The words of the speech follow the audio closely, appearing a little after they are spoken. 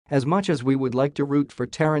As much as we would like to root for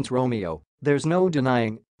Terrence Romeo, there's no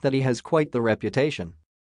denying that he has quite the reputation.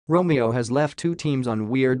 Romeo has left two teams on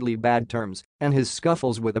weirdly bad terms, and his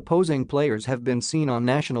scuffles with opposing players have been seen on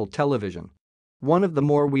national television. One of the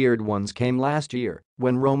more weird ones came last year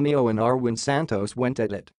when Romeo and Arwind Santos went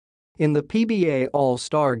at it in the PBA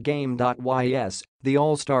All-Star Game. Yes, the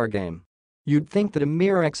All-Star Game. You'd think that a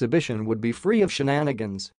mere exhibition would be free of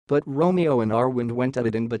shenanigans, but Romeo and Arwind went at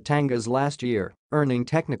it in Batangas last year, earning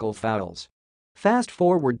technical fouls. Fast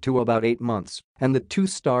forward to about 8 months, and the two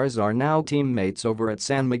stars are now teammates over at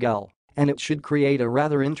San Miguel, and it should create a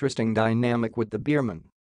rather interesting dynamic with the Beermen.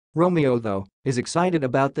 Romeo, though, is excited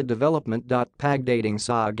about the development. Pagdating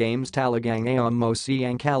sa games talagang ayaw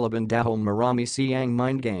siyang kalaban dahil marami siyang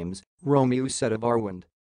mind games, Romeo said of Arwind.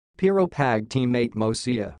 Pero pag teammate mo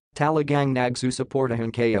siya, talagang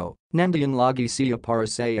nagsusuportahan kayo, nandiyan lagi siya para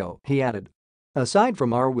sayo, he added. Aside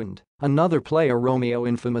from Arwind, another player Romeo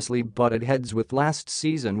infamously butted heads with last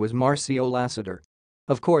season was Marcio Lassiter.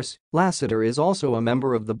 Of course, Lassiter is also a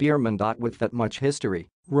member of the Beermen. With that much history,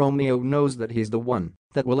 Romeo knows that he's the one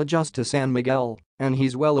that will adjust to San Miguel, and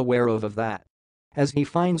he's well aware of that. As he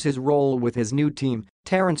finds his role with his new team,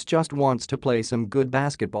 Terrence just wants to play some good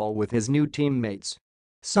basketball with his new teammates.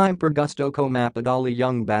 Simper gusto ko mapadali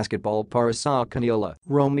yung basketball para sa kanila,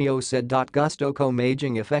 Romeo said. Gusto ko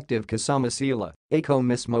maging effective kasama sila, ako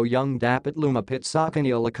mismo yung dapat lumapit sa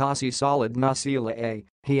kanila kasi solid na sila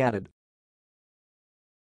he added.